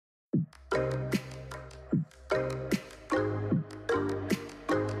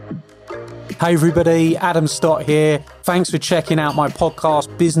Hey everybody, Adam Stott here. Thanks for checking out my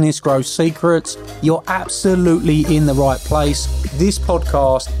podcast, Business Growth Secrets. You're absolutely in the right place. This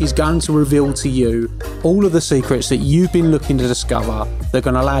podcast is going to reveal to you all of the secrets that you've been looking to discover. They're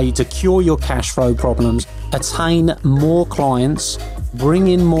going to allow you to cure your cash flow problems, attain more clients, bring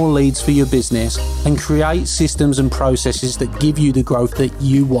in more leads for your business, and create systems and processes that give you the growth that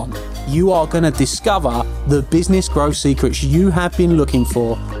you want. You are going to discover the business growth secrets you have been looking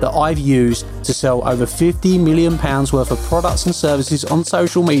for that I've used to sell over £50 million worth of products and services on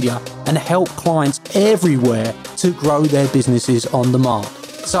social media and help clients everywhere to grow their businesses on demand.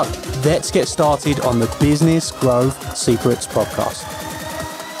 So let's get started on the Business Growth Secrets podcast.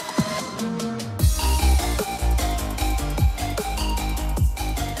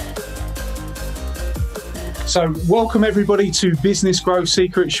 So welcome everybody to Business Growth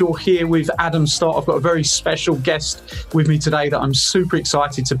Secrets. You're here with Adam Stott. I've got a very special guest with me today that I'm super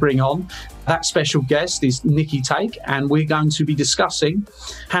excited to bring on. That special guest is Nikki Take, and we're going to be discussing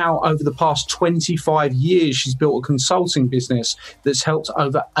how over the past 25 years she's built a consulting business that's helped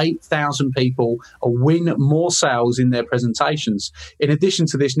over 8,000 people win more sales in their presentations. In addition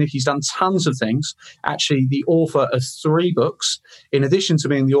to this, Nikki's done tons of things, actually the author of 3 books. In addition to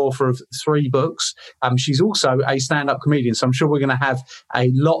being the author of 3 books, she's also a stand-up comedian, so I'm sure we're going to have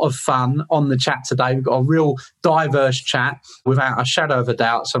a lot of fun on the chat today. We've got a real diverse chat without a shadow of a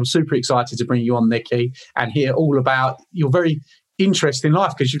doubt, so I'm super excited to bring you on, Nikki, and hear all about your very interesting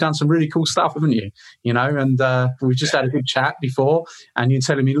life, because you've done some really cool stuff, haven't you? You know, and we've just had a good chat before, and you're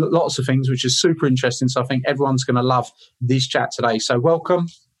telling me lots of things, which is super interesting. So I think everyone's going to love this chat today. So welcome.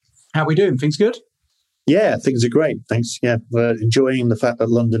 How are we doing? Things good? Yeah, things are great. Thanks. Yeah, we're enjoying the fact that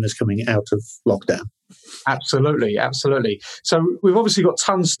London is coming out of lockdown. Absolutely, absolutely. So we've obviously got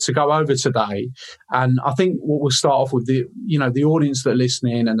tons to go over today, and I think what we'll start off with the audience that are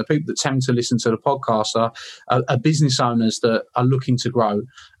listening and the people that tend to listen to the podcast are business owners that are looking to grow.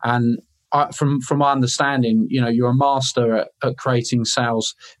 And from my understanding, you're a master at creating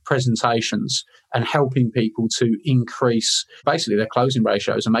sales presentations and helping people to increase basically their closing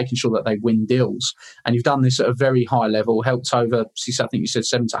ratios and making sure that they win deals. And you've done this at a very high level, helped over, I think you said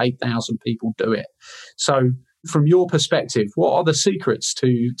 7,000 to 8,000 people do it. So from your perspective, what are the secrets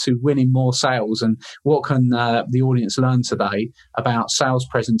to winning more sales, and what can the audience learn today about sales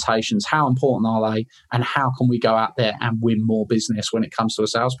presentations? How important are they, and how can we go out there and win more business when it comes to a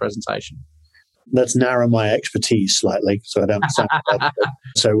sales presentation? Let's narrow my expertise slightly so I don't sound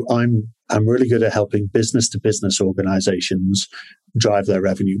So I'm really good at helping business-to-business organizations drive their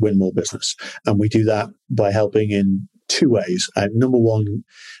revenue, win more business. And we do that by helping in 2 ways. Number one,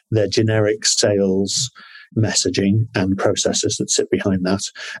 their generic sales messaging and processes that sit behind that.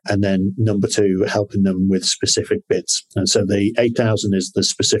 And then number 2, helping them with specific bits. And so the 8,000 is the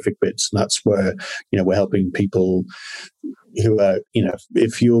specific bits. And that's where, we're helping people who are,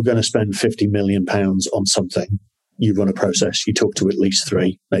 if you're going to spend £50 million on something, you run a process, you talk to at least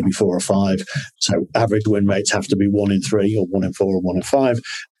 3, maybe 4 or 5. So average win rates have to be 1 in 3 or 1 in 4 or 1 in 5.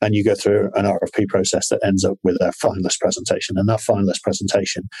 And you go through an RFP process that ends up with a finalist presentation. And that finalist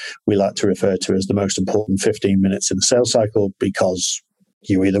presentation, we like to refer to as the most important 15 minutes in the sales cycle, because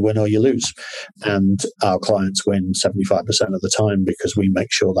you either win or you lose. And our clients win 75% of the time because we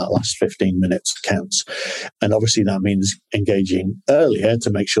make sure that last 15 minutes counts. And obviously that means engaging earlier to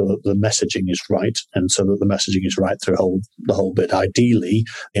make sure that the messaging is right, and so that the messaging is right through the whole bit, ideally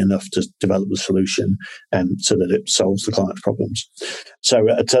enough to develop the solution and so that it solves the client's problems. So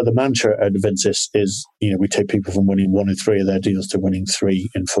the mantra at Avincis is, we take people from winning 1 in 3 of their deals to winning 3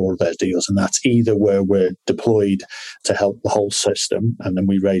 in 4 of their deals. And that's either where we're deployed to help the whole system, and then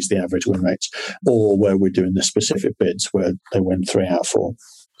we raise the average win rates, or where we're doing the specific bids where they win 3 out of 4.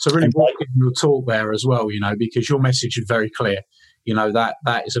 So really walking your talk there as well, because your message is very clear.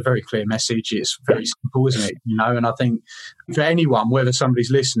 That is a very clear message. It's very simple, isn't it? And I think for anyone, whether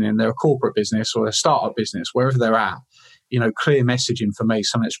somebody's listening, they're a corporate business or a startup business, wherever they're at, clear messaging for me is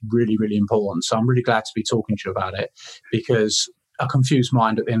something that's really, really important. So I'm really glad to be talking to you about it, because a confused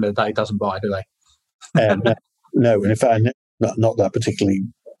mind at the end of the day doesn't buy, do they? No, and in fact, not that particularly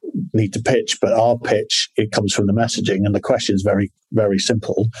need to pitch, but our pitch, it comes from the messaging, and the question is very, very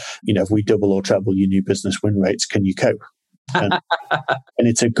simple. If we double or treble your new business win rates, can you cope? And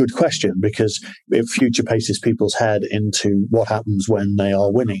it's a good question, because it future paces people's head into what happens when they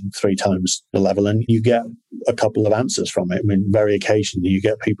are winning 3 times the level. And you get a couple of answers from it. I mean, very occasionally you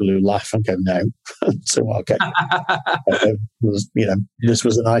get people who laugh and go, no. So, okay, this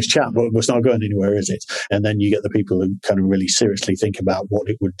was a nice chat, but it's not going anywhere, is it? And then you get the people who kind of really seriously think about what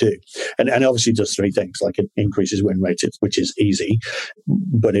it would do. And obviously it does three things, like it increases win rate, which is easy,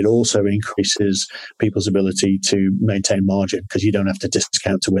 but it also increases people's ability to maintain margin, because you don't have to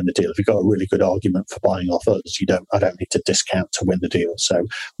discount to win the deal. If you've got a really good argument for buying off others, I don't need to discount to win the deal. So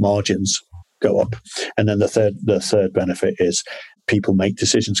margins go up. And then the third benefit is people make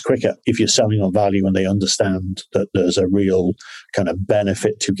decisions quicker. If you're selling on value and they understand that there's a real kind of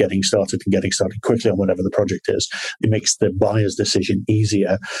benefit to getting started quickly on whatever the project is, it makes the buyer's decision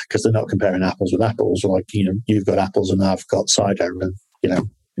easier, because they're not comparing apples with apples. Like, you've got apples and I've got cider, and,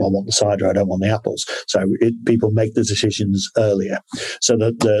 I want the cider, I don't want the apples. So people make the decisions earlier. So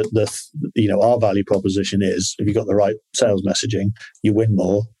our value proposition is, if you've got the right sales messaging, you win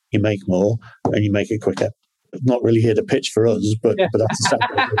more, you make more, and you make it quicker. Not really here to pitch for us, but that's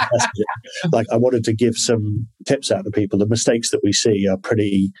exactly what messaging. Like, I wanted to give some tips out to people. The mistakes that we see are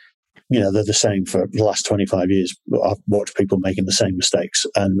pretty, they're the same for the last 25 years. I've watched people making the same mistakes.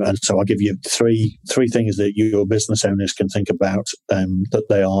 And so I'll give you three things that your business owners can think about,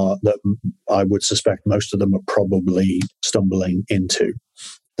 that I would suspect most of them are probably stumbling into.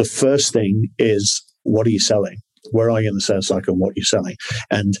 The first thing is, what are you selling? Where are you in the sales cycle and what you're selling?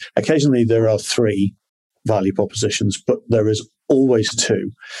 And occasionally there are three value propositions, but there is always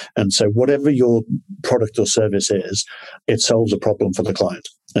two. And so whatever your product or service is, it solves a problem for the client.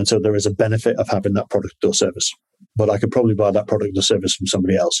 And so there is a benefit of having that product or service. But I could probably buy that product or service from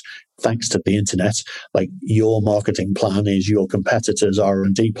somebody else, thanks to the internet. Like, your marketing plan is your competitor's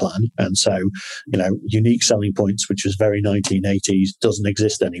R&D plan. And so, unique selling points, which was very 1980s, doesn't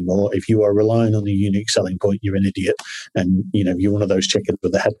exist anymore. If you are relying on the unique selling point, you're an idiot. And, you're one of those chickens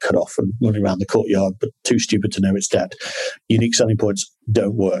with the head cut off and running around the courtyard, but too stupid to know it's dead. Unique selling points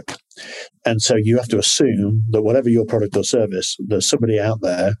don't work. And so you have to assume that whatever your product or service, there's somebody out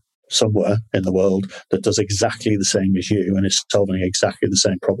there somewhere in the world that does exactly the same as you and is solving exactly the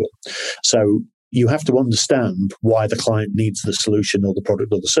same problem. So you have to understand why the client needs the solution or the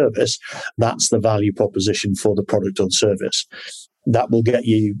product or the service. That's the value proposition for the product or the service. That will get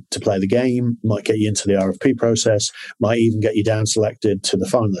you to play the game, might get you into the RFP process, might even get you down selected to the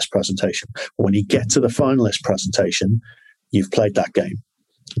finalist presentation. But when you get to the finalist presentation, you've played that game.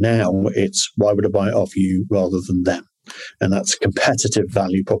 Now it's, why would I buy it off you rather than them? And that's competitive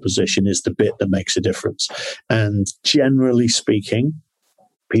value proposition is the bit that makes a difference. And generally speaking,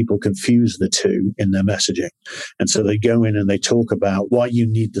 people confuse the two in their messaging. And so they go in and they talk about why you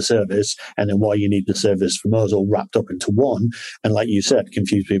need the service and then why you need the service from us, all wrapped up into one. And like you said,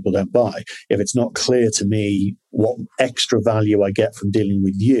 confused people don't buy. If it's not clear to me what extra value I get from dealing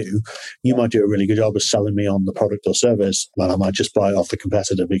with you, you might do a really good job of selling me on the product or service. Well, I might just buy it off the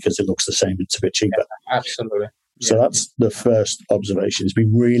competitor because it looks the same, it's a bit cheaper. Yeah, absolutely. So that's the first observation, is be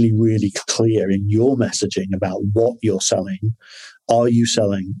really, really clear in your messaging about what you're selling. Are you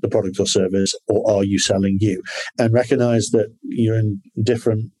selling the product or service, or are you selling you? And recognize that you're in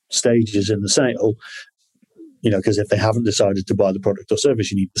different stages in the sale. Because if they haven't decided to buy the product or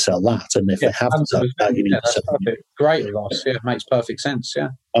service, you need to sell that. And if they have decided that, you need to sell that. Great advice. Yeah, it makes perfect sense. Yeah.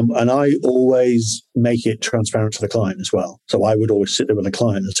 And I always make it transparent to the client as well. So I would always sit there with a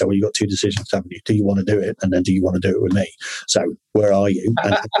client and say, well, you've got two decisions, haven't you? Do you want to do it? And then do you want to do it with me? So where are you?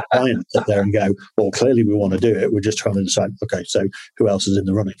 And the client sit there and go, well, clearly we want to do it. We're just trying to decide, okay, so who else is in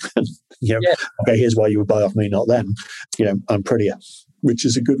the running? Okay, here's why you would buy off me, not them. I'm prettier, which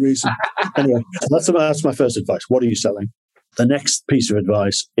is a good reason. Anyway, that's my first advice. What are you selling? The next piece of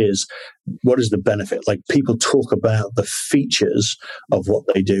advice is, what is the benefit? Like, people talk about the features of what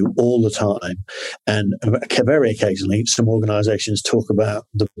they do all the time. And very occasionally, some organizations talk about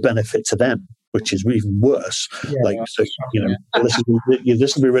the benefit to them, which is even worse. This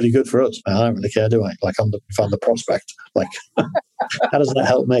will be really good for us. I don't really care, do I? Like, if I'm the prospect, like, how does that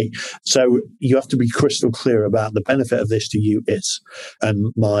help me? So you have to be crystal clear about the benefit of this to you is.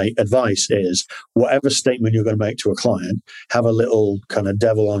 And my advice is, whatever statement you're going to make to a client, have a little kind of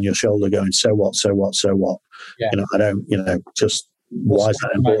devil on your shoulder going, so what, so what, so what? Yeah. Why is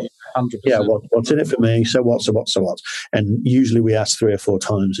that important? 100%. Yeah, what's in it for me? So what, so what, so what? And usually we ask 3 or 4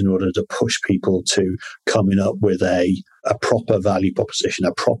 times in order to push people to coming up with a proper value proposition,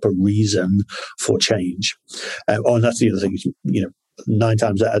 a proper reason for change. And that's the other thing, 9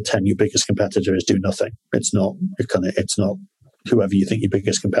 times out of 10, your biggest competitor is do nothing. It's not whoever you think your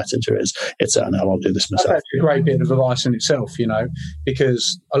biggest competitor is. It's, no, I'll do this myself. That's a great bit of advice in itself,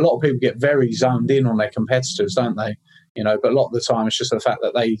 because a lot of people get very zoned in on their competitors, don't they? But a lot of the time it's just the fact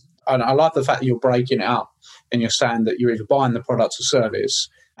that and I like the fact that you're breaking it up and you're saying that you're either buying the product or service,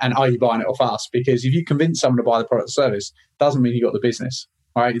 and are you buying it off us? Because if you convince someone to buy the product or service, doesn't mean you got the business.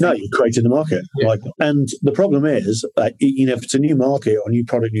 Right? No, you're creating the market. Yeah. And the problem is, if it's a new market or new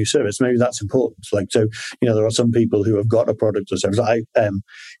product, new service, maybe that's important. There are some people who have got a product or service.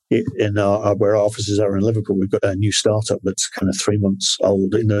 Where our offices are in Liverpool, we've got a new startup that's kind of 3 months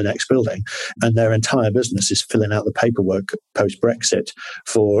old in the next building, and their entire business is filling out the paperwork post-Brexit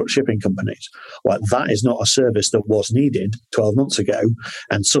for shipping companies. Well, that is not a service that was needed 12 months ago,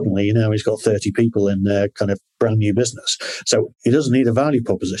 and suddenly now he's got 30 people in their kind of brand new business. So he doesn't need a value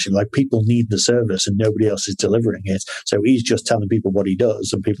proposition. People need the service and nobody else is delivering it. So he's just telling people what he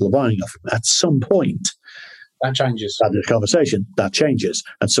does and people are buying off him. At some point, that changes. The conversation, that changes.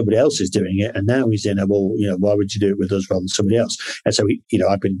 And somebody else is doing it. And now he's in why would you do it with us rather than somebody else? And so,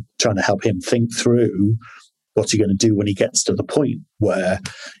 I've been trying to help him think through what's he going to do when he gets to the point where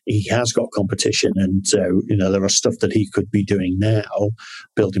he has got competition. And so, there are stuff that he could be doing now,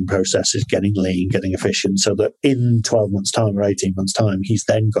 building processes, getting lean, getting efficient, so that in 12 months' time or 18 months' time, he's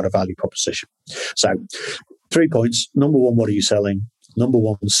then got a value proposition. So 3 points. Number one, what are you selling? Number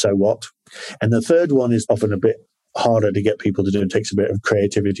one, so what? And the third one is often a bit harder to get people to do. It takes a bit of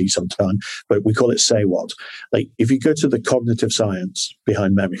creativity sometimes, but we call it say what. If you go to the cognitive science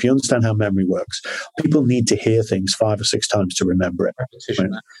behind memory, if you understand how memory works, people need to hear things 5 or 6 times to remember it.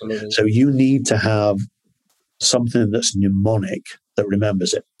 Right? So you need to have something that's mnemonic that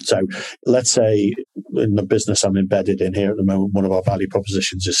remembers it. So let's say in the business I'm embedded in here at the moment, one of our value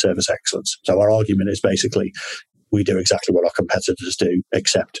propositions is service excellence. So our argument is basically we do exactly what our competitors do,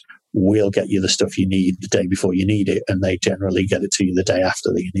 except we'll get you the stuff you need the day before you need it, and they generally get it to you the day after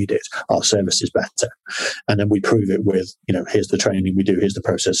that you need it. Our service is better. And then we prove it with, here's the training we do, here's the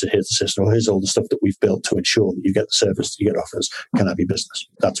process, here's the system, or here's all the stuff that we've built to ensure that you get the service, you get offers, can have your business.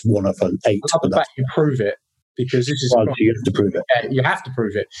 That's one of 8. I love the fact you prove it. Because this is you have to prove it. Yeah, you have to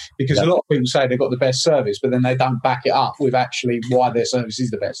prove it. Because a lot of people say they've got the best service, but then they don't back it up with actually why their service is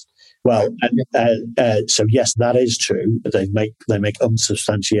the best. Well, so yes, that is true. They make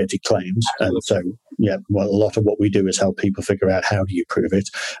unsubstantiated claims, and so a lot of what we do is help people figure out how do you prove it.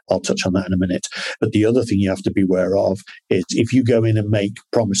 I'll touch on that in a minute. But the other thing you have to be aware of is if you go in and make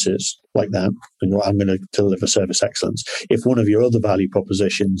promises like that, I'm going to deliver service excellence. If one of your other value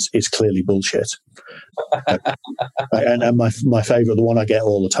propositions is clearly bullshit, and my favorite, the one I get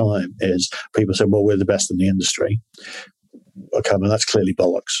all the time is people say, "Well, we're the best in the industry." Okay, well, that's clearly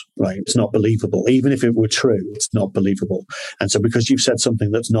bollocks, right? It's not believable. Even if it were true, it's not believable. And so because you've said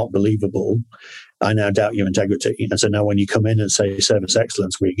something that's not believable, I now doubt your integrity. And so now when you come in and say service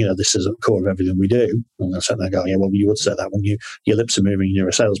excellence, this is at the core of everything we do. And I'm sitting there going, you would say that when your lips are moving and you're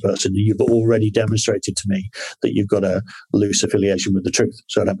a salesperson, and you've already demonstrated to me that you've got a loose affiliation with the truth.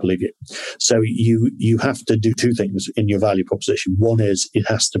 So I don't believe you. So you have to do 2 things in your value proposition. One is it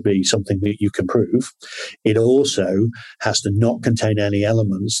has to be something that you can prove. It also has to not contain any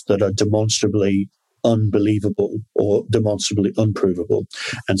elements that are demonstrably unbelievable or demonstrably unprovable.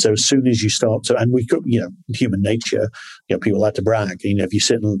 And so as soon as you start to, and we could, human nature, people like to brag. If you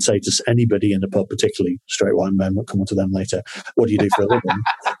sit and say to anybody in the pub, particularly straight white men, we'll come on to them later, what do you do for a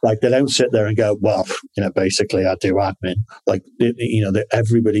living? They don't sit there and go, well, basically I do admin. That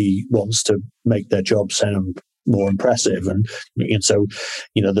everybody wants to make their job sound more impressive, and so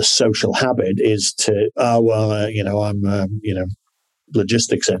the social habit is to I'm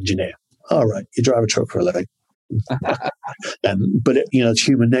logistics engineer. All right, you drive a truck for a living. But it's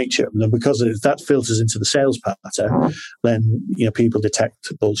human nature, and because if that filters into the sales pattern, then people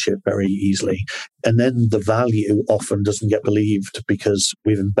detect bullshit very easily, and then the value often doesn't get believed because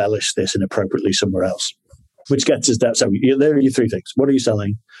we've embellished this inappropriately somewhere else, which gets us that. So there are your 3 things: what are you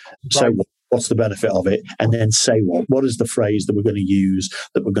selling? So what's the benefit of it? And then say what? What is the phrase that we're going to use,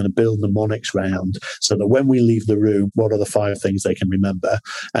 that we're going to build mnemonics round, so that when we leave the room, what are the 5 things they can remember?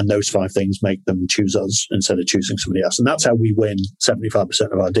 And those 5 things make them choose us instead of choosing somebody else. And that's how we win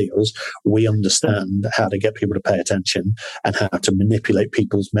 75% of our deals. We understand how to get people to pay attention and how to manipulate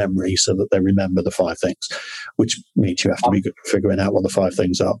people's memory so that they remember the 5 things, which means you have to be good at figuring out what the 5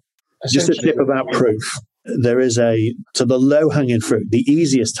 things are. Just a tip about proof. There is the low-hanging fruit. The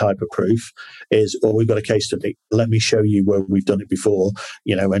easiest type of proof is, we've got a case study. Let me show you where we've done it before.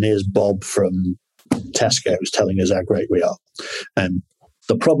 And here's Bob from Tesco's telling us how great we are. And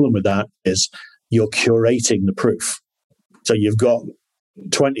the problem with that is you're curating the proof. So you've got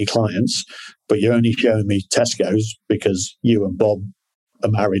 20 clients, but you're only showing me Tesco's because you and Bob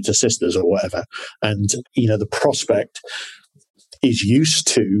are married to sisters or whatever. And, the prospect is used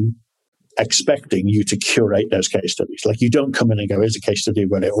to expecting you to curate those case studies. Like, you don't come in and go, here's a case study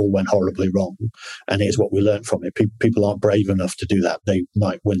where it all went horribly wrong, and here's what we learned from it. People aren't brave enough to do that. They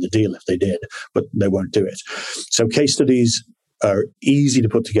might win the deal if they did, but they won't do it. So case studies are easy to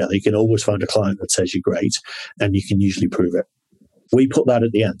put together. You can always find a client that says you're great, and you can usually prove it. We put that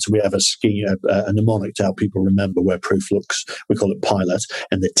at the end. So we have a scheme, a mnemonic to help people remember where proof looks. We call it pilot,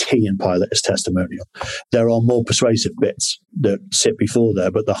 and the T in pilot is testimonial. There are more persuasive bits that sit before there,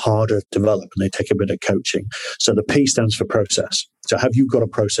 but they're harder to develop, and they take a bit of coaching. So the P stands for process. So have you got a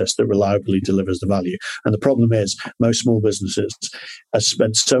process that reliably delivers the value? And the problem is most small businesses have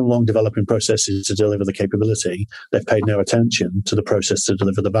spent so long developing processes to deliver the capability, they've paid no attention to the process to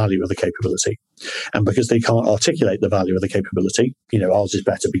deliver the value of the capability. And because they can't articulate the value of the capability, ours is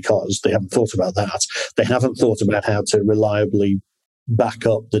better because they haven't thought about that. They haven't thought about how to reliably back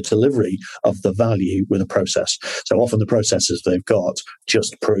up the delivery of the value with a process. So often the processes they've got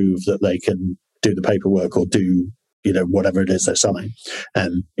just prove that they can do the paperwork or do whatever it is they're selling.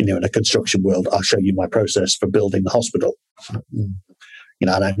 And, in a construction world, I'll show you my process for building the hospital.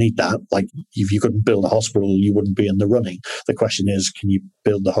 I don't need that. Like, if you couldn't build a hospital, you wouldn't be in the running. The question is, can you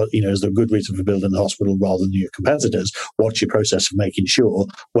build is there a good reason for building the hospital rather than your competitors? What's your process for making sure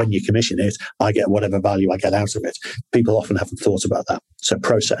when you commission it, I get whatever value I get out of it? People often haven't thought about that. So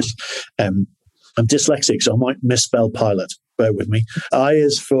process. I'm dyslexic, so I might misspell pilot. Bear with me. I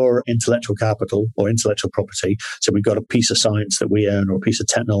is for intellectual capital or intellectual property. So we've got a piece of science that we own or a piece of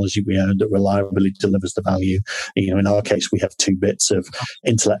technology we own that reliably delivers the value. In our case, we have two bits of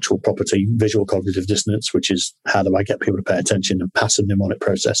intellectual property: visual cognitive dissonance, which is how do I get people to pay attention, and passive mnemonic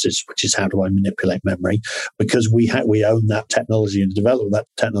processes, which is how do I manipulate memory. Because we own that technology and develop that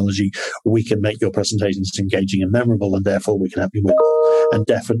technology, we can make your presentations engaging and memorable, and therefore we can help you win. And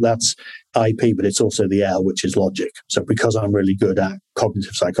definitely that's IP, but it's also the L, which is logic. So because I'm really good at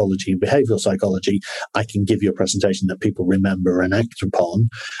cognitive psychology and behavioral psychology, I can give you a presentation that people remember and act upon.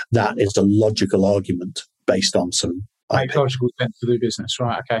 That is a logical argument based on some Make logical sense to do business,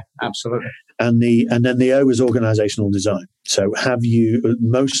 right? Okay, absolutely. And then the O is organizational design. So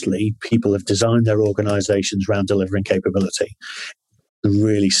mostly people have designed their organizations around delivering capability. The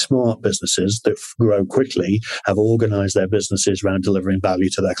really smart businesses that grow quickly have organized their businesses around delivering value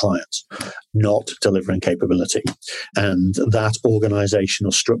to their clients, not delivering capability. And that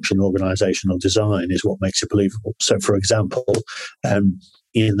organizational structure and organizational design is what makes it believable. So, for example,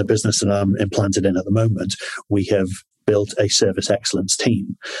 in the business that I'm implanted in at the moment, we have built a service excellence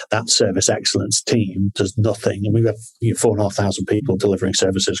team. That service excellence team does nothing. And we have 4,500 people delivering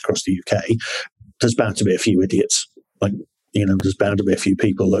services across the UK. There's bound to be a few idiots. There's bound to be a few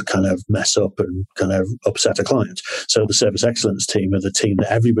people that kind of mess up and kind of upset a client. So the service excellence team are the team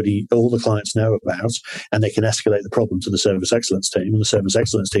that all the clients know about, and they can escalate the problem to the service excellence team. And the service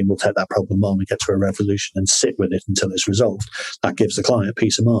excellence team will take that problem on and get to a resolution and sit with it until it's resolved. That gives the client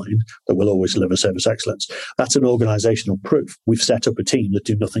peace of mind that we'll always deliver service excellence. That's an organizational proof. We've set up a team that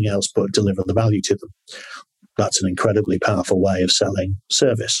do nothing else but deliver the value to them. That's an incredibly powerful way of selling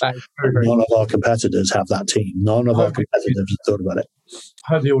service. None of our competitors have that team. None of our competitors have thought about it.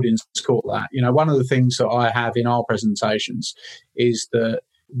 I hope the audience caught that. One of the things that I have in our presentations is that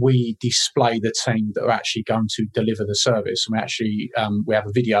we display the team that are actually going to deliver the service. And we have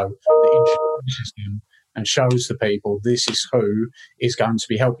a video that introduces them and shows the people this is who is going to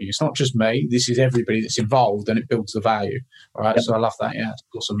be helping you. It's not just me. This is everybody that's involved, and it builds the value. All right. Yep. So I love that. Yeah.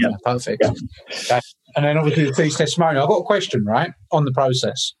 Awesome. Yep. Yeah, perfect. Yep. Okay. And then obviously the police testimonial. I've got a question, right, on the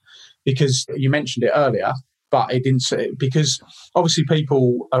process, because you mentioned it earlier, but it didn't say, because obviously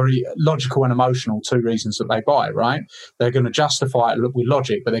people are logical and emotional, two reasons that they buy, right? They're going to justify it with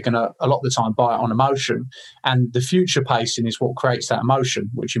logic, but they're going to, a lot of the time, buy it on emotion. And the future pacing is what creates that emotion,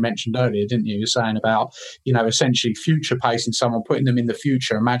 which you mentioned earlier, didn't you? You're saying about, essentially future pacing someone, putting them in the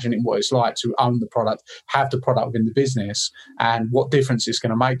future, imagining what it's like to own the product, have the product within the business, and what difference it's going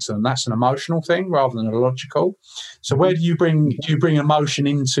to make to them. That's an emotional thing rather than a logical. So where do you bring emotion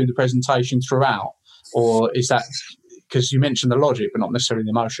into the presentation throughout? Or is that because you mentioned the logic, but not necessarily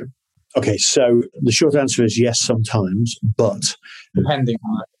the emotion? Okay, so the short answer is yes, sometimes, but depending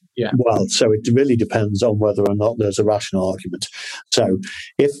on it, yeah. Well, so it really depends on whether or not there's a rational argument. So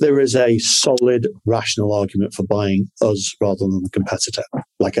if there is a solid rational argument for buying us rather than the competitor,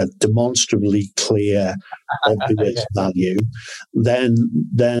 like a demonstrably clear, obvious value, then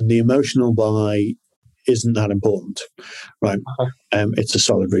the emotional buy isn't that important, right? It's a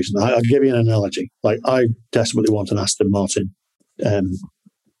solid reason. I'll give you an analogy. Like, I desperately want an Aston Martin.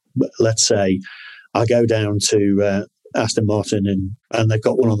 Let's say I go down to Aston Martin and they've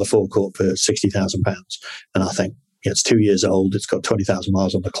got one on the forecourt for £60,000, and I think, It's 2 years old. It's got 20,000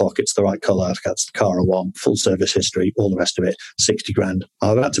 miles on the clock. It's the right colour. That's the car I want. Full service history, all the rest of it. 60 grand.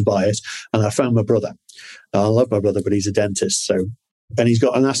 I'm about to buy it, and I found my brother. I love my brother, but he's a dentist. And he's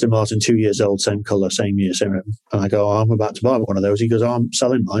got an Aston Martin, 2 years old, same colour, same year, same. And I go, I'm about to buy one of those. He goes, I'm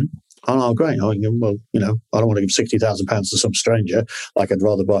selling mine. Oh, great. I go, well, I don't want to give £60,000 to some stranger. Like, I'd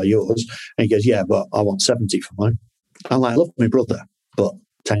rather buy yours. And he goes, yeah, but I want 70 for mine. I'm like, I love my brother, but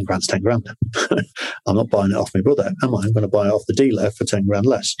 10 grand's 10 grand. I'm not buying it off my brother, am I? I'm going to buy it off the dealer for 10 grand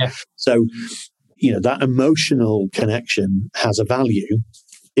less. Yeah. So, that emotional connection has a value.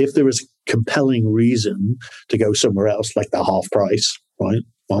 If there is compelling reason to go somewhere else, like the half price, right?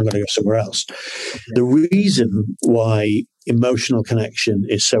 Well, I'm going to go somewhere else. The reason why emotional connection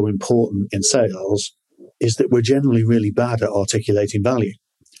is so important in sales is that we're generally really bad at articulating value.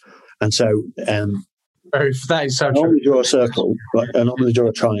 And so, that is so I'm true. going to draw a circle, right, and I'm going to draw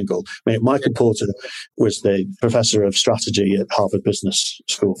a triangle. Michael Porter was the professor of strategy at Harvard Business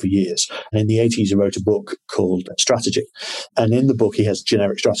School for years. And in the 80s, he wrote a book called Strategy. And in the book, he has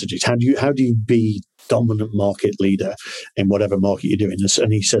generic strategies. How do you be dominant market leader in whatever market you're doing?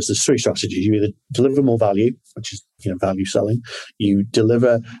 And he says there's three strategies. You either deliver more value, which is value selling. You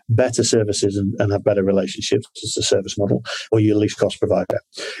deliver better services and have better relationships as a service model, or you're a least cost provider.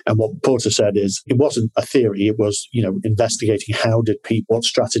 And what Porter said is it wasn't a theory. It was investigating what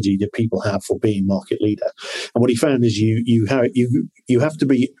strategy did people have for being market leader. And what he found is you have to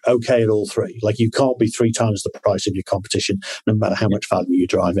be okay at all three. Like, you can't be 3 times the price of your competition, no matter how much value you're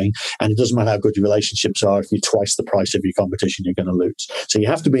driving. And it doesn't matter how good your relationships are. If you're twice the price of your competition, you're going to lose. So you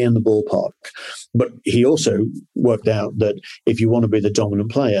have to be in the ballpark. But he also worked out that if you want to be the dominant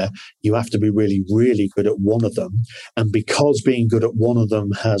player, you have to be really, really good at one of them. And because being good at one of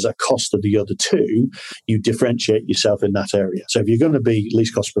them has a cost of the other two, you differentiate yourself in that area. So if you're going to be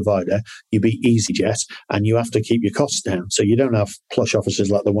least cost provider, you be EasyJet, and you have to keep your costs down. So you don't have plush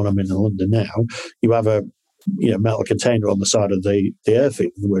offices like the one I'm in London now. You have a metal container on the side of the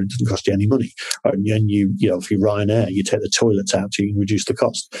airfield where it doesn't cost you any money. And you if you're Ryanair, you take the toilets out so you can reduce the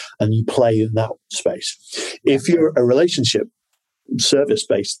cost, and you play in that space. If you're a relationship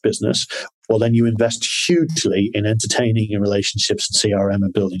service-based business, well, then you invest hugely in entertaining your relationships and CRM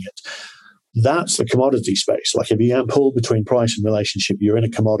and building it. That's the commodity space. Like, if you get pulled between price and relationship, you're in a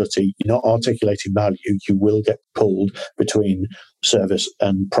commodity, you're not articulating value, you will get pulled between service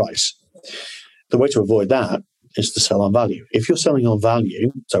and price. The way to avoid that is to sell on value. If you're selling on value,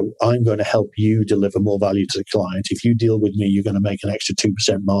 so I'm going to help you deliver more value to the client. If you deal with me, you're going to make an extra 2%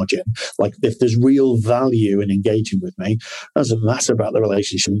 margin. Like, if there's real value in engaging with me, it doesn't matter about the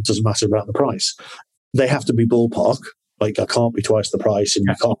relationship, it doesn't matter about the price. They have to be ballpark. Like, I can't be twice the price and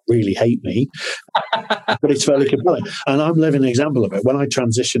you can't really hate me, but it's fairly compelling. And I'm living an example of it. When I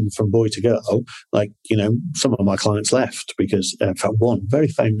transitioned from boy to girl, some of my clients left because, in fact, one very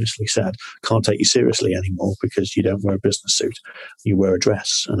famously said, can't take you seriously anymore because you don't wear a business suit, you wear a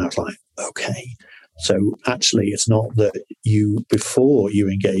dress. And I was like, okay. So actually, it's not that before you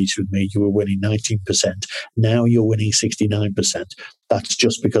engaged with me, you were winning 19%. Now you're winning 69%. That's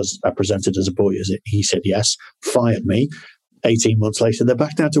just because I presented as a boy, is it? He said yes, fired me. 18 months later, they're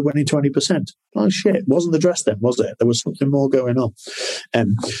back down to winning 20%. Oh, shit. Wasn't the dress then, was it? There was something more going on.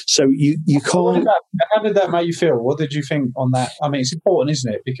 So you can't... How did that make you feel? What did you think on that? I mean, it's important,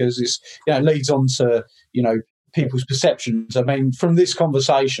 isn't it? Because it leads on to, people's perceptions. I mean, from this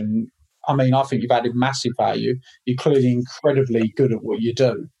conversation, I think you've added massive value. You're clearly incredibly good at what you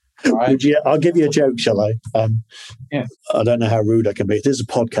do. Right? I'll give you a joke, shall I? Yeah. I don't know how rude I can be. It is a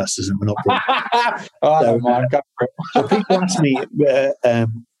podcast, isn't it? We're not. I don't mind. Go for it. So people ask me,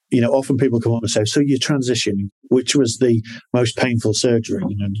 often people come up and say, so you're transitioning, which was the most painful surgery,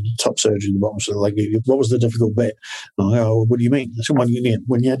 top surgery in the bottom. So what was the difficult bit? And I go, what do you mean? I said,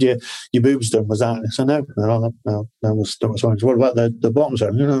 when you had your boobs done, was that? I said, no, that was fine. So what about the bottom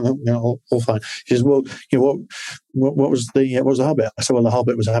surgery? No, all fine. She says, well, what was the hard bit? I said, well, the hard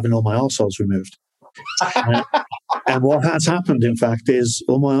bit was having all my arseholes removed. And what has happened, in fact, is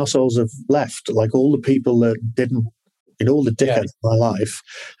all my arseholes have left. Like, all the people that didn't, in all the dickheads of my life,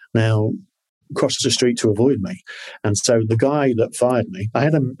 now crossed the street to avoid me. And so the guy that fired me,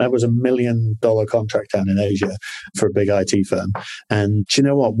 that was $1 million contract down in Asia for a big IT firm. And do you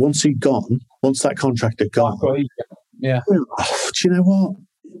know what? Once that contract had gone, yeah. Do you know what?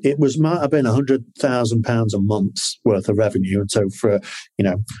 It might have been £100,000 a month's worth of revenue. And so for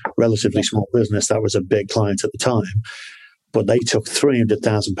relatively small business, that was a big client at the time. But they took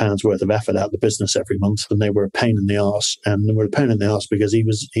 £300,000 worth of effort out of the business every month, and they were a pain in the arse. And they were a pain in the arse because he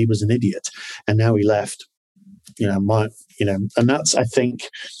was an idiot, and now he left. And that's, I think,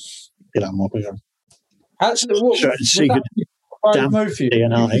 Actually, secret damn move for you?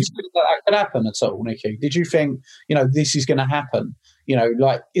 DNA. Did you think that could happen at all, Nicky? Did you think, this is going to happen?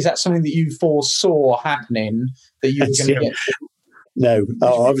 Is that something that you foresaw happening, that you were going to get? No,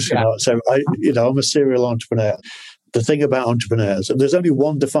 obviously not. So I'm a serial entrepreneur. The thing about entrepreneurs, there's only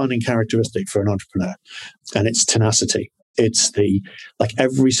one defining characteristic for an entrepreneur, and it's tenacity. It's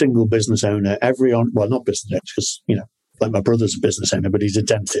every single business owner, not business owner, because, like my brother's a business owner, but he's a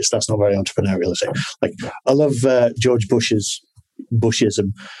dentist. That's not very entrepreneurial, is it? I love George Bush's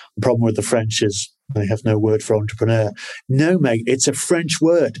Bushism. The problem with the French is they have no word for entrepreneur. No, mate, it's a French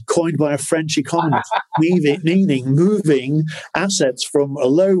word coined by a French economist, meaning moving assets from a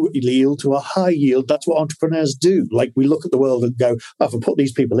low yield to a high yield. That's what entrepreneurs do. We look at the world and go, if I put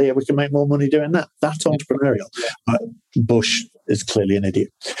these people here, we can make more money doing that. That's entrepreneurial. Bush is clearly an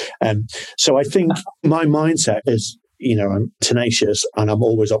idiot. So I think my mindset is, I'm tenacious and I'm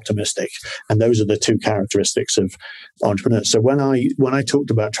always optimistic. And those are the two characteristics of entrepreneurs. So when I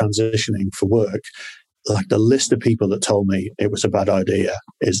talked about transitioning for work, the list of people that told me it was a bad idea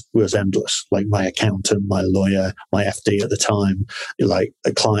was endless. My accountant, my lawyer, my FD at the time,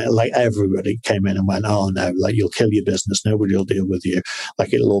 a client, everybody came in and went, "Oh no, you'll kill your business. Nobody will deal with you.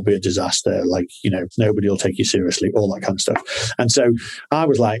 It'll all be a disaster. Nobody will take you seriously." All that kind of stuff. And so I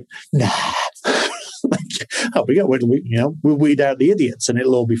was like, "Nah." We'll weed out the idiots and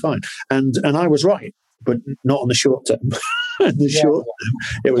it'll all be fine. And I was right, but not on the short term. Short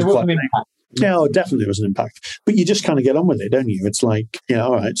term, it was quite. Yeah, definitely was an impact. But you just kind of get on with it, don't you? It's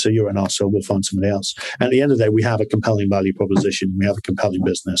all right, so you're an arsehole, we'll find somebody else. And at the end of the day, we have a compelling value proposition. We have a compelling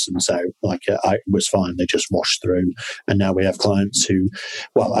business. And so, it was fine. They just washed through. And now we have clients who,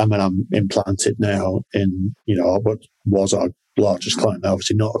 I'm implanted now in, what was our largest client,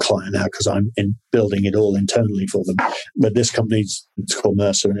 obviously not a client now because I'm building it all internally for them. But this company's, it's called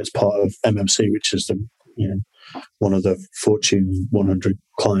Mercer, and it's part of MMC, which is one of the Fortune 100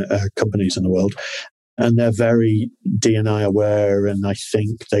 companies in the world. And they're very D&I aware, and I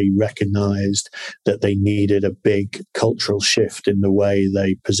think they recognized that they needed a big cultural shift in the way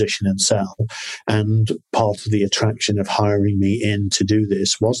they position and sell. And part of the attraction of hiring me in to do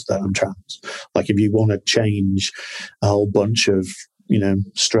this was that I'm trans. If you want to change a whole bunch of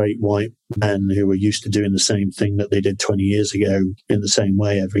straight white men who were used to doing the same thing that they did 20 years ago in the same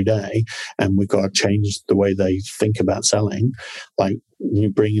way every day, and we've got to change the way they think about selling,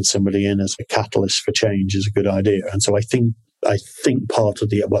 bringing somebody in as a catalyst for change is a good idea. And so I think part of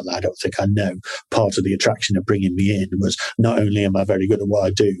I know part of the attraction of bringing me in was not only am I very good at what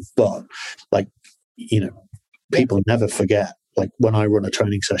I do, but people never forget. When I run a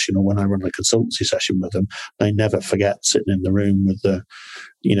training session or when I run a consultancy session with them, they never forget sitting in the room with the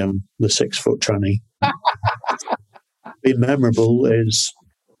 6-foot tranny. Being memorable is,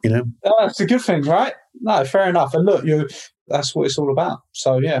 That's a good thing, right? No, fair enough. And look, that's what it's all about.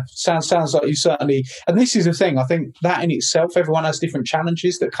 So yeah, sounds like you certainly, and this is the thing, I think that in itself, everyone has different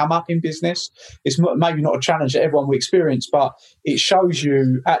challenges that come up in business. It's maybe not a challenge that everyone will experience, but it shows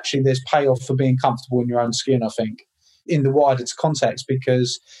you actually there's payoff for being comfortable in your own skin, I think, in the wider context,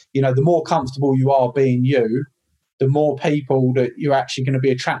 because the more comfortable you are being you, the more people that you're actually going to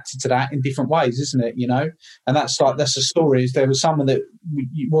be attracted to that in different ways, isn't it? And that's the story. Is there was someone that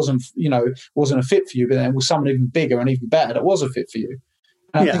wasn't a fit for you, but then there was someone even bigger and even better that was a fit for you.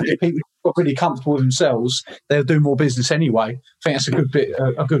 And I think if people are really comfortable with themselves, they'll do more business anyway. I think that's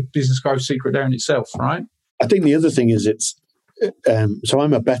a good business growth secret there in itself, right? I think the other thing is so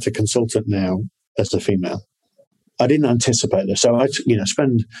I'm a better consultant now as a female. I didn't anticipate this. So I,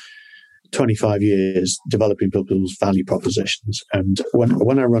 spend 25 years developing people's value propositions. And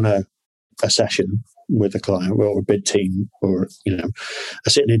when I run a session with a client or a bid team, or, I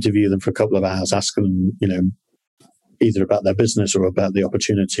sit and interview them for a couple of hours, ask them, either about their business or about the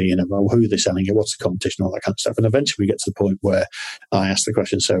opportunity, who are they selling it, what's the competition, all that kind of stuff. And eventually we get to the point where I ask the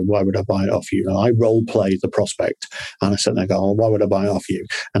question, so why would I buy it off you? And I role play the prospect, and I sit there and go, why would I buy it off you?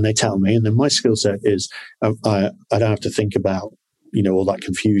 And they tell me, and then my skill set is I don't have to think about, all that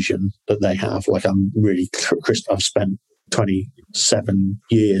confusion that they have. I'm really, I've spent 27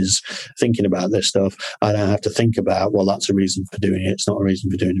 years thinking about this stuff. I don't have to think about, that's a reason for doing it. It's not a reason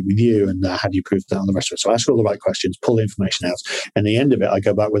for doing it with you. And how do you prove that on the rest of it? So I ask all the right questions, pull the information out. And at the end of it, I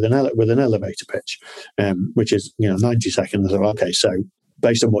go back with an elevator pitch, which is, 90 seconds. Okay, so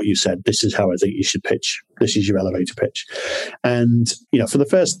based on what you said, this is how I think you should pitch. This is your elevator pitch. And, for the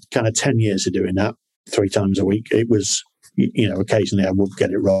first kind of 10 years of doing that 3 times a week, it was, occasionally I would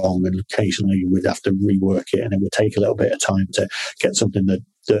get it wrong, and occasionally we'd have to rework it, and it would take a little bit of time to get something that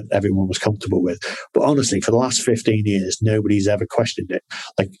that everyone was comfortable with. But honestly, for the last 15 years, nobody's ever questioned it.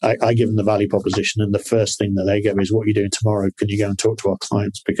 Like I give them the value proposition, and the first thing that they go is, what are you doing tomorrow? Can you go and talk to our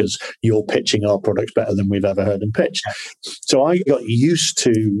clients, because you're pitching our products better than we've ever heard them pitch. So I got used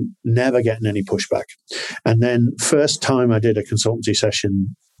to never getting any pushback. And then first time I did a consultancy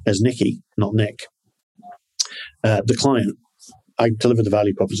session as Nikki, not Nick, the client, I delivered the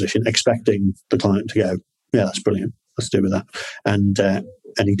value proposition expecting the client to go, yeah, that's brilliant, let's do with that. And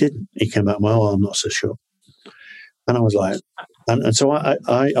he didn't. He came back, well, I'm not so sure. And I was like, and so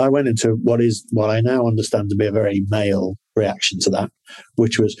I went into what I now understand to be a very male reaction to that,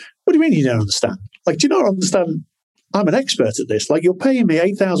 which was, what do you mean you don't understand? Like, do you not understand? I'm an expert at this. Like, you're paying me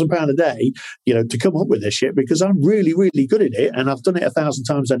 £8,000 a day, to come up with this shit, because I'm really, really good at it, and I've done it 1,000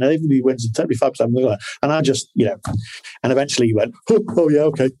 times, and everybody wins 75%. And I just, and eventually he went, oh yeah,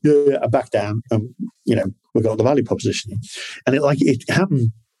 okay, yeah, I back down, and we got the value proposition, and it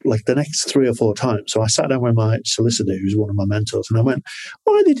happened like the next 3 or 4 times. So I sat down with my solicitor, who's one of my mentors, and I went,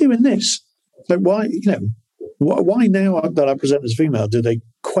 why are they doing this? Like, why, why now that I present as female do they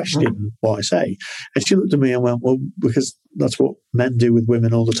question what I say? And she looked at me and went, well, because that's what men do with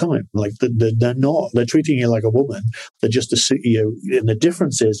women all the time. Like, they're treating you like a woman. They're just and the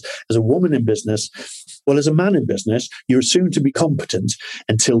difference is, as a woman in business, well, as a man in business, you're assumed to be competent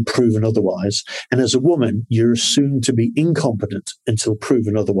until proven otherwise. And as a woman, you're assumed to be incompetent until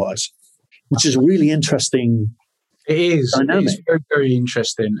proven otherwise, which is a really interesting. It is. Dynamic. It's very, very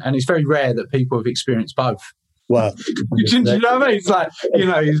interesting. And it's very rare that people have experienced both. Well, do you know what I mean? It's like,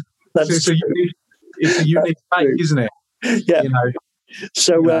 it's a unique thing, isn't it? Yeah.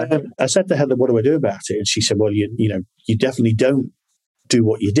 So I said to Heather, what do I do about it? And she said, well, you definitely don't do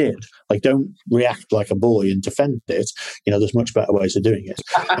what you did. Like, don't react like a boy and defend it. There's much better ways of doing it.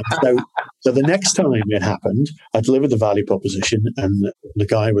 So the next time it happened, I delivered the value proposition, and the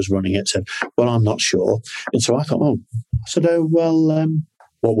guy was running it said, well, I'm not sure. And so I thought,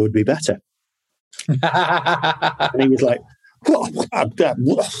 what would be better? And he was like, well,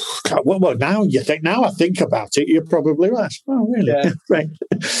 now I think about it, you're probably right. Oh, really? Yeah. Right.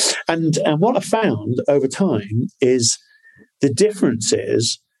 And what I found over time is the difference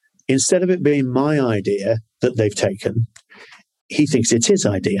is, instead of it being my idea that they've taken, he thinks it's his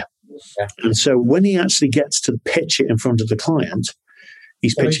idea. Yeah. And so when he actually gets to pitch it in front of the client,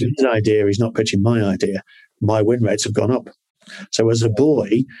 he's pitching his idea, he's not pitching my idea. My win rates have gone up. So as a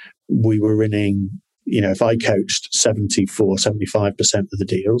boy, we were winning, if I coached 74, 75% of the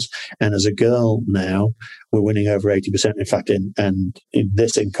deals, and as a girl now, we're winning over 80%. In fact, in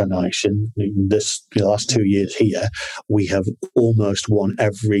this incarnation, the last 2 years here, we have almost won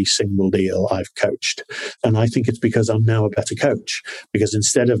every single deal I've coached. And I think it's because I'm now a better coach, because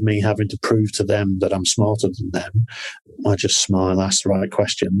instead of me having to prove to them that I'm smarter than them, I just smile, ask the right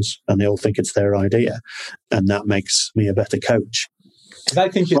questions, and they all think it's their idea. And that makes me a better coach. If they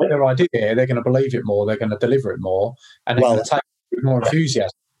think it's their idea, they're going to believe it more, they're going to deliver it more, and they're going to take it with more enthusiasm.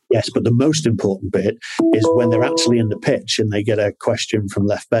 Yes, but the most important bit is when they're actually in the pitch and they get a question from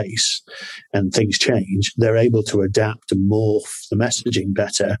left base and things change, they're able to adapt and morph the messaging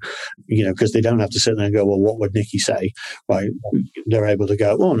better, because they don't have to sit there and go, well, what would Nikki say? Right? They're able to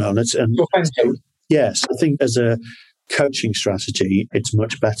go, oh, no, yes, I think as a coaching strategy, it's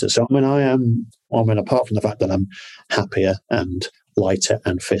much better. So, apart from the fact that I'm happier and lighter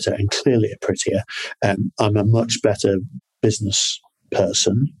and fitter and clearly prettier, I'm a much better business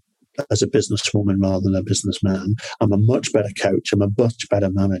person as a businesswoman rather than a businessman. I'm a much better coach. I'm a much better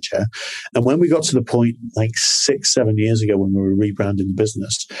manager. And when we got to the point like 6-7 years ago when we were rebranding the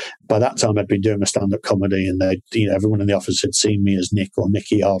business, by that time I'd been doing my stand-up comedy, and everyone in the office had seen me as Nick or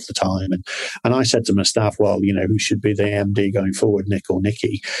Nikki half the time. And I said to my staff, well, who should be the MD going forward, Nick or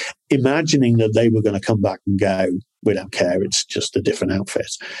Nikki? Imagining that they were going to come back and go, we don't care, it's just a different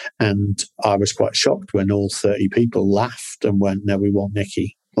outfit. And I was quite shocked when all 30 people laughed and went, no, we want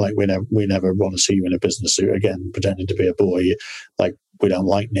Nikki. Like, we never want to see you in a business suit again, pretending to be a boy. Like, we don't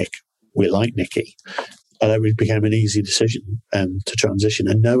like Nick, we like Nikki. And it became an easy decision to transition.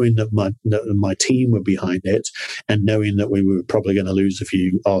 And knowing that my team were behind it, and knowing that we were probably going to lose a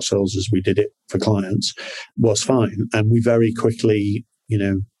few ourselves as we did it for clients, was fine. And we very quickly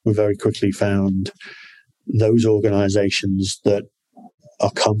found those organizations that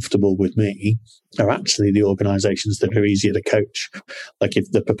are comfortable with me are actually the organizations that are easier to coach. Like, if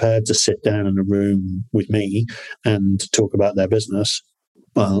they're prepared to sit down in a room with me and talk about their business,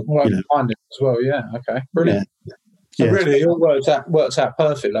 find it as well. Yeah. Okay. Brilliant. Yeah. So really, it all works out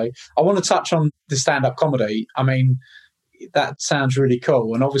perfectly. I want to touch on the stand-up comedy. I mean, that sounds really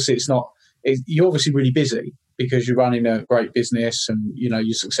cool. And obviously you're obviously really busy, because you're running a great business and, you're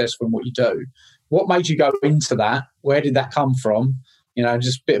successful in what you do. What made you go into that? Where did that come from?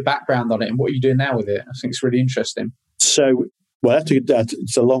 Just a bit of background on it, and what are you doing now with it? I think it's really interesting. So,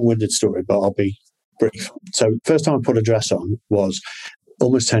 it's a long-winded story, but I'll be brief. So, first time I put a dress on was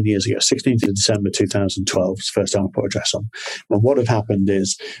almost 10 years ago, 16th of December 2012 was the first time I put a dress on. And what had happened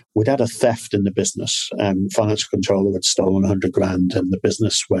is we'd had a theft in the business. Financial controller had stolen 100 grand and the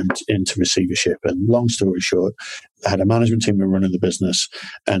business went into receivership. And long story short, I had a management team who were running the business,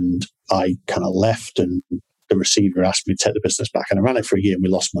 and I kind of left, and the receiver asked me to take the business back, and I ran it for a year and we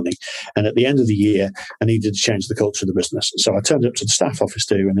lost money. And at the end of the year, I needed to change the culture of the business. So I turned up to the staff office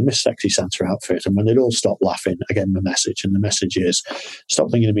too in a Miss Sexy Santa outfit. And when they'd all stopped laughing, I gave them a message. And the message is,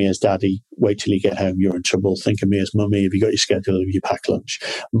 stop thinking of me as daddy. Wait till you get home. You're in trouble. Think of me as mummy. Have you got your schedule? Have you packed lunch?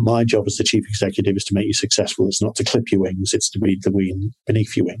 My job as the chief executive is to make you successful. It's not to clip your wings. It's to be the wind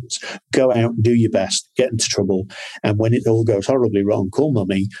beneath your wings. Go out, do your best, get into trouble. And when it all goes horribly wrong, call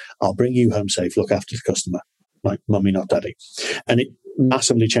mummy. I'll bring you home safe. Look after the customer. Like mummy, not daddy. And it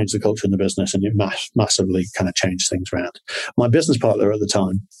massively changed the culture in the business, and it massively kind of changed things around. My business partner at the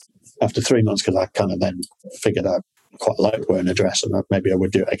time, after 3 months, because I kind of then figured out quite liked wearing a dress and maybe I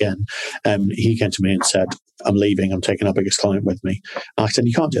would do it again, he came to me and said, I'm leaving, I'm taking our biggest client with me. And I said,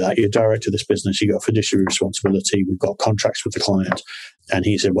 you can't do that. You're director of this business. You've got fiduciary responsibility. We've got contracts with the client. And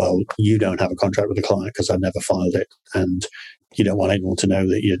he said, well, you don't have a contract with the client because I never filed it. And you don't want anyone to know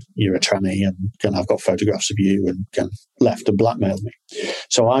that you're a tranny, and I've got photographs of you, and left and blackmailed me.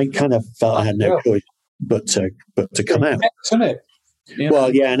 So I kind of felt I had no choice but to come out. Isn't it? Yeah.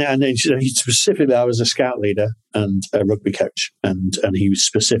 Well, yeah, and then specifically, I was a scout leader and a rugby coach, and he was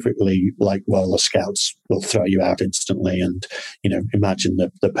specifically like, well, the scouts will throw you out instantly, and imagine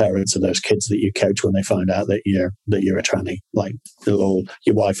the parents of those kids that you coach when they find out that you're a tranny, like,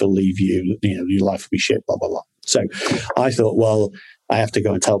 your wife will leave you, your life will be shit, blah blah blah. So I thought, well, I have to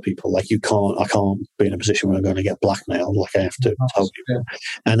go and tell people, like, I can't be in a position where I'm going to get blackmailed. Like, I have to tell people.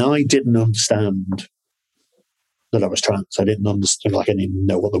 And I didn't understand that I was trans. I didn't understand, like, I didn't even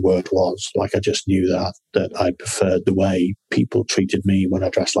know what the word was. Like, I just knew that I preferred the way people treated me when I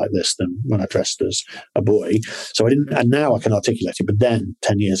dressed like this than when I dressed as a boy. So I didn't, and now I can articulate it. But then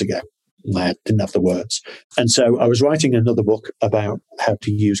 10 years ago, I didn't have the words. And so I was writing another book about how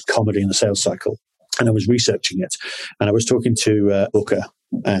to use comedy in the sales cycle. And I was researching it, and I was talking to Booker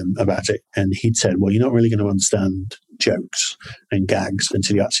about it, and he'd said, well, you're not really going to understand jokes and gags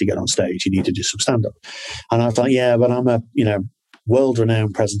until you actually get on stage. You need to do some stand-up. And I was like, yeah, but I'm a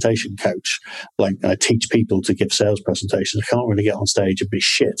world-renowned presentation coach. Like, I teach people to give sales presentations. I can't really get on stage and be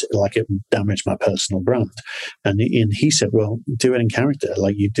shit. Like, it would damage my personal brand. And he said, well, do it in character.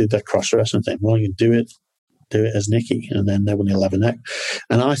 Like, you did that cross-dressing thing. Well, you do it as Nikki, and then nobody will ever know.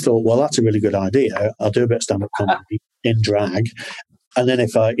 And I thought, well, that's a really good idea. I'll do a bit of stand-up comedy in drag. And then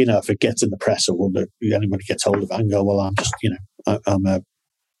if it gets in the press, or anybody gets hold of it, and go, well, I'm just, I'm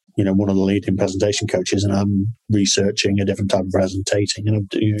one of the leading presentation coaches, and I'm researching a different type of presentating, and I'm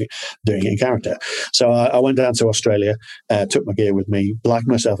doing it in character. So I went down to Australia, took my gear with me, blagged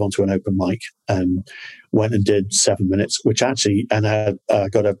myself onto an open mic, went and did 7 minutes, which actually, and I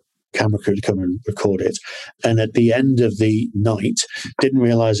got a camera crew to come and record it. And at the end of the night, didn't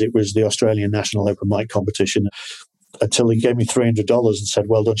realize it was the Australian National Open Mic Competition until he gave me $300 and said,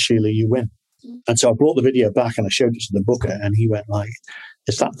 well done, Sheila, you win. And so I brought the video back and I showed it to the booker, and he went like,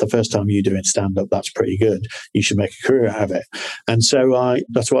 is that the first time you're doing stand-up? That's pretty good. You should make a career out of it. And so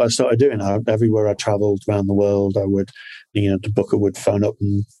that's what I started doing. Everywhere I traveled around the world, I would, the booker would phone up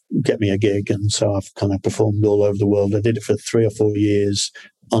and get me a gig. And so I've kind of performed all over the world. I did it for 3 or 4 years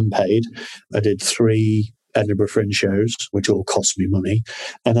unpaid. I did 3 Edinburgh Fringe shows, which all cost me money.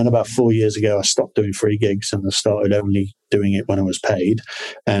 And then about 4 years ago, I stopped doing free gigs and I started only doing it when I was paid.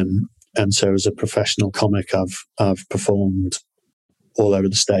 And so as a professional comic, I've performed all over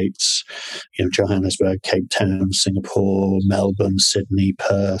the States, Johannesburg, Cape Town, Singapore, Melbourne, Sydney,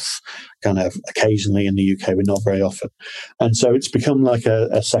 Perth, kind of occasionally in the UK, but not very often. And so it's become like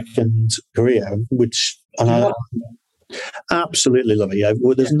a second career, which, and I absolutely love it.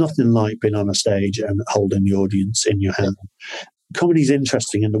 Well, there's nothing like being on a stage and holding the audience in your hand. Comedy's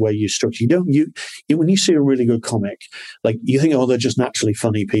interesting in the way you structure. When you see a really good comic, like, you think, oh, they're just naturally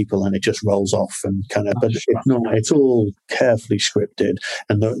funny people, and it just rolls off and kind of. But it's not. It's all carefully scripted,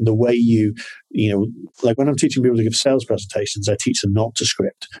 and the way like when I'm teaching people to give sales presentations, I teach them not to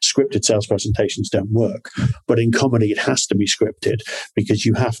script. Scripted sales presentations don't work, but in comedy, it has to be scripted, because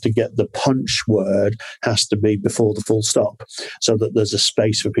you have to get the punch word has to be before the full stop, so that there's a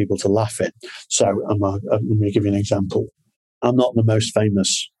space for people to laugh in. So let me give you an example. I'm not the most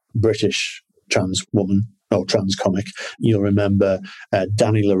famous British trans woman. or trans comic. You'll remember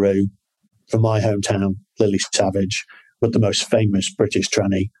Danny LaRue from my hometown, Lily Savage, but the most famous British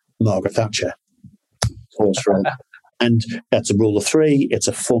tranny, Margaret Thatcher. And that's a rule of three. It's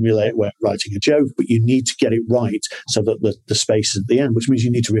a formulaic way of writing a joke, but you need to get it right so that the space is at the end, which means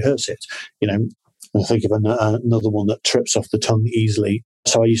you need to rehearse it. I'll think of another one that trips off the tongue easily.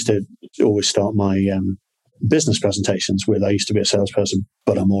 So I used to always start my business presentations with, I used to be a salesperson,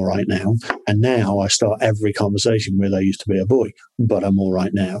 but I'm all right now. And now I start every conversation with, I used to be a boy, but I'm all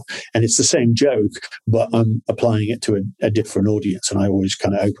right now. And it's the same joke, but I'm applying it to a different audience. And I always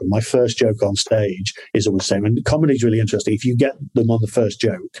kind of open. My first joke on stage is always the same. And comedy is really interesting. If you get them on the first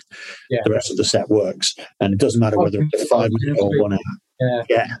joke, the rest of the set works. And it doesn't matter whether it's 5 minutes or 1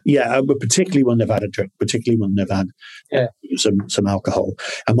 hour. But particularly when they've had a drink, particularly when they've had some alcohol.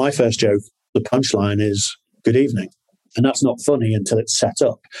 And my first joke, the punchline is, good evening. And that's not funny until it's set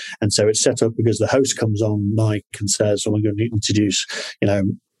up. And so it's set up because the host comes on mic and says, well, I'm going to introduce,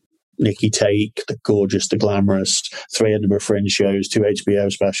 Nikki Take, the gorgeous, the glamorous, 3 Edinburgh Fringe shows, 2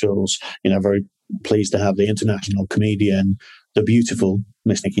 HBO specials, very pleased to have the international comedian, the beautiful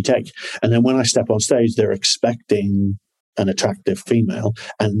Miss Nikki Take. And then when I step on stage, they're expecting an attractive female.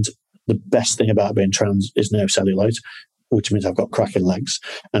 And the best thing about being trans is no cellulite, which means I've got cracking legs.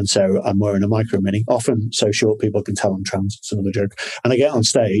 And so I'm wearing a micro mini, often so short people can tell I'm trans. It's another joke. And I get on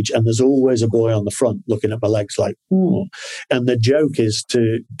stage and there's always a boy on the front looking at my legs like, ooh. And the joke is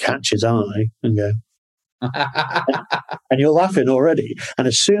to catch his eye and go, and you're laughing already. And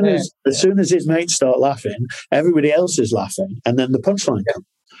as soon as his mates start laughing, everybody else is laughing. And then the punchline comes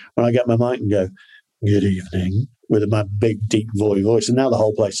when I get my mic and go, good evening, with my big, deep voice. And now the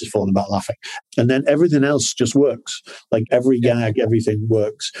whole place is falling about laughing. And then everything else just works. Like every gag, everything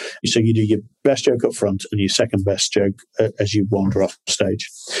works. So you do your best joke up front and your second best joke as you wander off stage.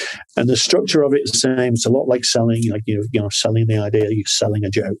 And the structure of it is the same. It's a lot like selling, selling the idea, you're selling a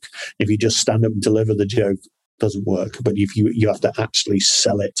joke. If you just stand up and deliver the joke, it doesn't work. But if you have to actually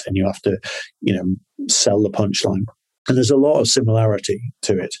sell it and you have to, sell the punchline. And there's a lot of similarity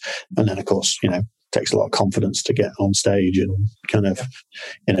to it. And then, of course, takes a lot of confidence to get on stage and kind of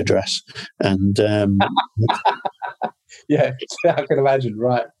in a dress. And I can imagine,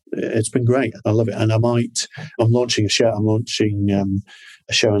 right. It's been great. I love it. And I'm launching a show. I'm launching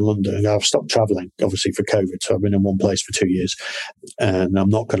a show in London. I've stopped traveling, obviously, for COVID. So I've been in one place for 2 years. And I'm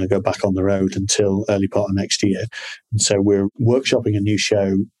not going to go back on the road until early part of next year. And so we're workshopping a new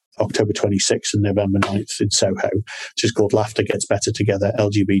show October 26th and November 9th in Soho, which is called Laughter Gets Better Together,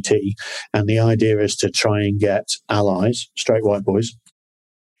 LGBT. And the idea is to try and get allies, straight white boys,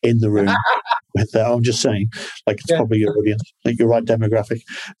 in the room with their, I'm just saying, it's probably your audience, your right demographic,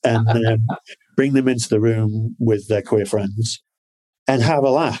 and bring them into the room with their queer friends and have a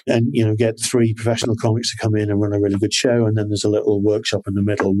laugh and, get 3 professional comics to come in and run a really good show. And then there's a little workshop in the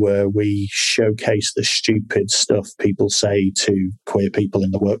middle where we showcase the stupid stuff people say to queer people in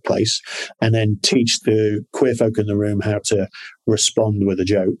the workplace and then teach the queer folk in the room how to respond with a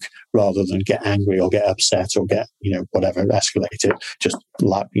joke rather than get angry or get upset or get, whatever, escalate it. Just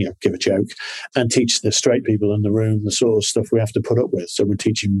give a joke and teach the straight people in the room the sort of stuff we have to put up with. So we're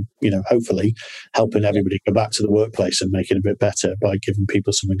teaching, hopefully helping everybody go back to the workplace and make it a bit better by giving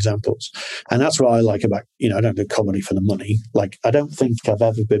people some examples. And that's what I like about, I don't do comedy for the money. I don't think I've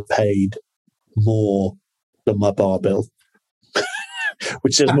ever been paid more than my bar bill.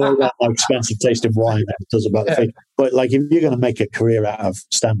 Which says more about my expensive taste in wine than it does about the fee. But if you're going to make a career out of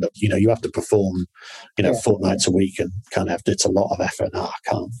stand-up, you have to perform, 4 nights a week and kind of it's a lot of effort. No, I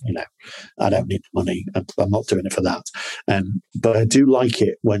can't, I don't need the money. I'm not doing it for that. But I do like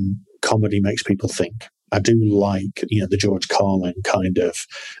it when comedy makes people think. I do like, the George Carlin kind of,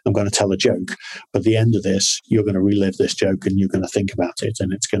 I'm going to tell a joke, but at the end of this, you're going to relive this joke and you're going to think about it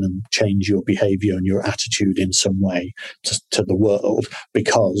and it's going to change your behavior and your attitude in some way to the world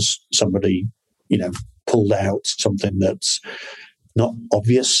because somebody, pulled out something that's not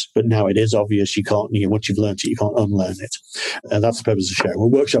obvious, but now it is obvious. You can't, once you've learned it, you can't unlearn it. And that's the purpose of the show.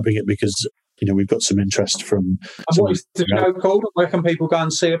 We're workshopping it because we've got some interest from. What is the show called? Where can people go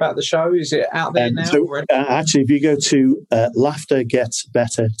and see about the show? Is it out there now? So, actually, if you go to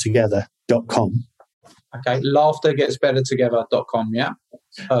laughtergetsbettertogether.com. Okay, laughtergetsbettertogether.com, yeah.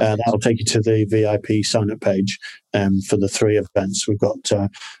 That'll take you to the VIP sign-up page for the 3 events. We've got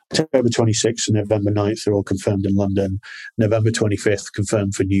October 26th and November 9th. They're all confirmed in London. November 25th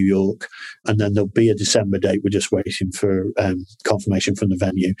confirmed for New York. And then there'll be a December date. We're just waiting for confirmation from the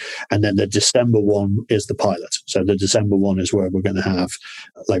venue. And then the December one is the pilot. So the December one is where we're going to have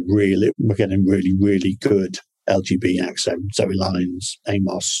we're getting really, really good LGBX, so Zoe Lyons,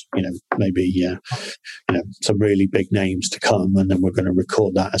 Amos, maybe some really big names to come, and then we're going to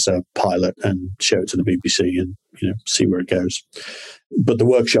record that as a pilot and show it to the BBC and see where it goes. But the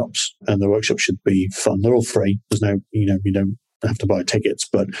workshops should be fun. They're all free. There's no you don't have to buy tickets,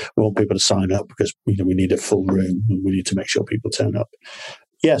 but we want people to sign up because we need a full room and we need to make sure people turn up.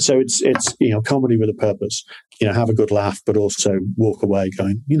 Yeah, so it's comedy with a purpose. Have a good laugh, but also walk away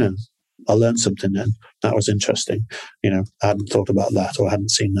going, I learned something then. That was interesting. I hadn't thought about that, or I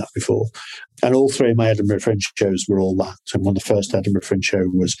hadn't seen that before. And all three of my Edinburgh Fringe shows were all that. And one of the first Edinburgh Fringe show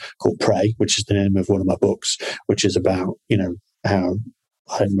was called Prey, which is the name of one of my books, which is about, how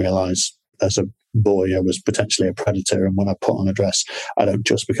I didn't realise as a boy I was potentially a predator. And when I put on a dress, I don't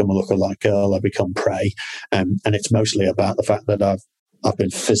just become a lookalike girl, I become prey. And it's mostly about the fact that I've been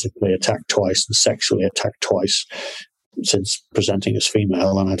physically attacked twice and sexually attacked twice since presenting as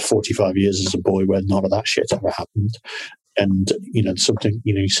female, and I had 45 years as a boy where none of that shit ever happened. And, something,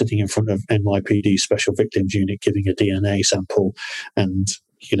 sitting in front of NYPD Special Victims Unit giving a DNA sample and,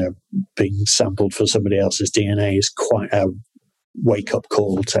 being sampled for somebody else's DNA is quite a wake-up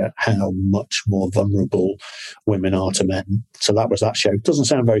call to how much more vulnerable women are to men. So that was that show. It doesn't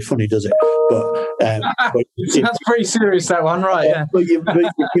sound very funny, does it? But that's pretty serious, that one, right? Yeah. But you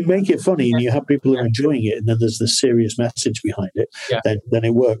make it funny and you have people who are enjoying it, and then there's the serious message behind it. Yeah. Then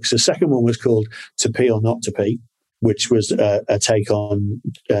it works. The second one was called To Pee or Not to Pee, which was a take on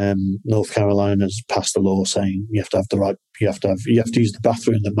North Carolina's passed a law saying you have to use the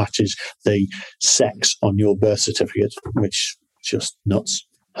bathroom that matches the sex on your birth certificate, which just nuts.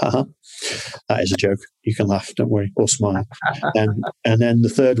 That is a joke. You can laugh, don't worry, or smile. And then the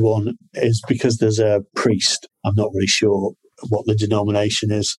third one is because there's a priest. I'm not really sure what the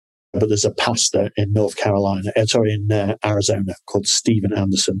denomination is, but there's a pastor in Arizona called Stephen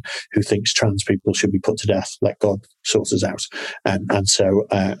Anderson who thinks trans people should be put to death. Let God sort us out. And so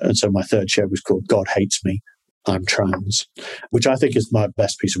my third show was called God Hates Me, I'm Trans, which I think is my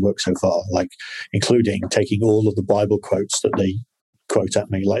best piece of work so far, including taking all of the Bible quotes that they quote at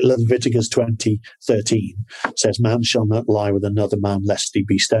me, like Leviticus 20:13 says, "Man shall not lie with another man lest he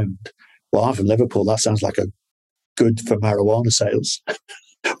be stoned." Well, I'm from Liverpool. That sounds like a good for marijuana sales.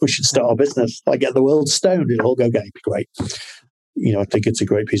 We should start a business. Get the world stoned. It'll all go gay. It'd be great. I think it's a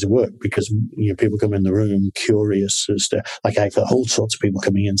great piece of work because people come in the room curious as to, I've had all sorts of people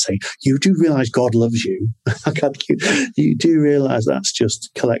coming in saying, "You do realise God loves you? You do realise that's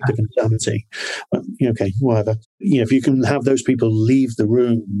just collective insanity?" Okay, whatever. If you can have those people leave the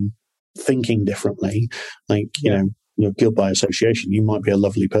room thinking differently, guilt by association, you might be a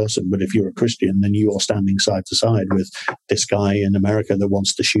lovely person, but if you're a Christian, then you are standing side to side with this guy in America that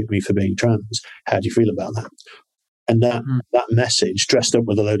wants to shoot me for being trans. How do you feel about that? And that message, dressed up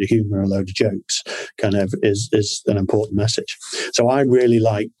with a load of humor, a load of jokes, kind of is an important message. So I really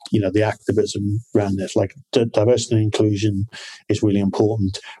like, the activism around this. Diversity and inclusion is really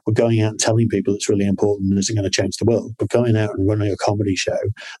important. But going out and telling people it's really important isn't going to change the world. But going out and running a comedy show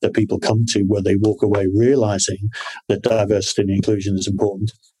that people come to where they walk away realizing that diversity and inclusion is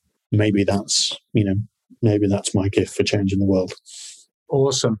important, maybe that's my gift for changing the world.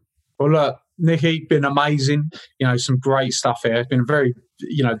 Awesome. Well, look, Nicky, been amazing. Some great stuff here. It's been a very,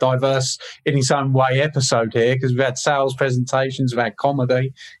 diverse in its own way episode here because we've had sales presentations, we've had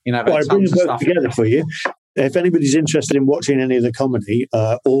comedy. I bring them both together for you. If anybody's interested in watching any of the comedy,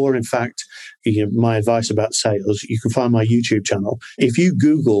 or in fact, my advice about sales, you can find my YouTube channel. If you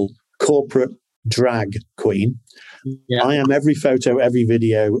Google corporate drag queen, I am every photo, every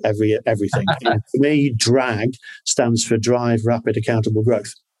video, everything. For me, drag stands for Drive Rapid Accountable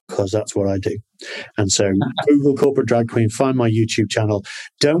Growth, because that's what I do. And so Google corporate drag queen, find my YouTube channel.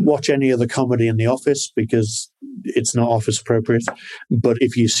 Don't watch any of the comedy in The Office because it's not office appropriate. But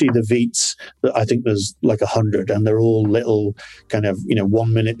if you see the Veets, I think there's 100 and they're all little kind of,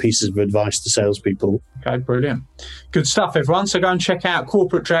 1 minute pieces of advice to salespeople. Okay, brilliant. Good stuff, everyone. So go and check out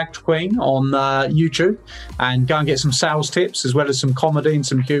Corporate Drag Queen on YouTube and go and get some sales tips as well as some comedy and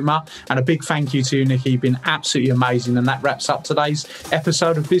some humour. And a big thank you to you, Nicky. You've been absolutely amazing. And that wraps up today's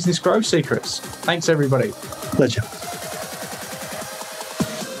episode of Business Growth Secrets. Thanks, everybody. Pleasure.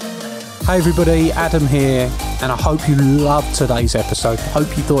 Hey, everybody. Adam here. And I hope you loved today's episode. Hope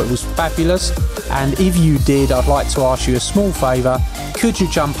you thought it was fabulous. And if you did, I'd like to ask you a small favour. Could you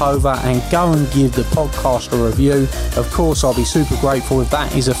jump over and go and give the podcast a review? Of course, I'll be super grateful if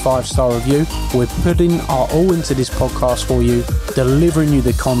that is a 5-star review. We're putting our all into this podcast for you, delivering you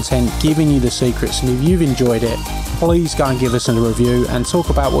the content, giving you the secrets. And if you've enjoyed it, please go and give us a review and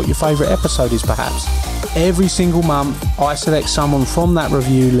talk about what your favourite episode is, perhaps. every single month, I select someone from that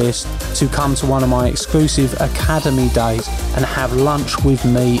review list to come to one of my exclusive Academy days and have lunch with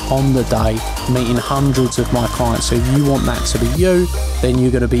me on the day, meeting hundreds of my clients. So if you want that to be you, then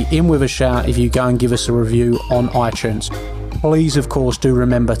you're going to be in with a shout if you go and give us a review on iTunes. Please, of course, do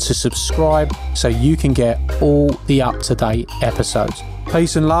remember to subscribe so you can get all the up-to-date episodes.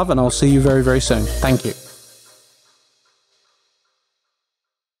 Peace and love, and I'll see you very, very soon. Thank you.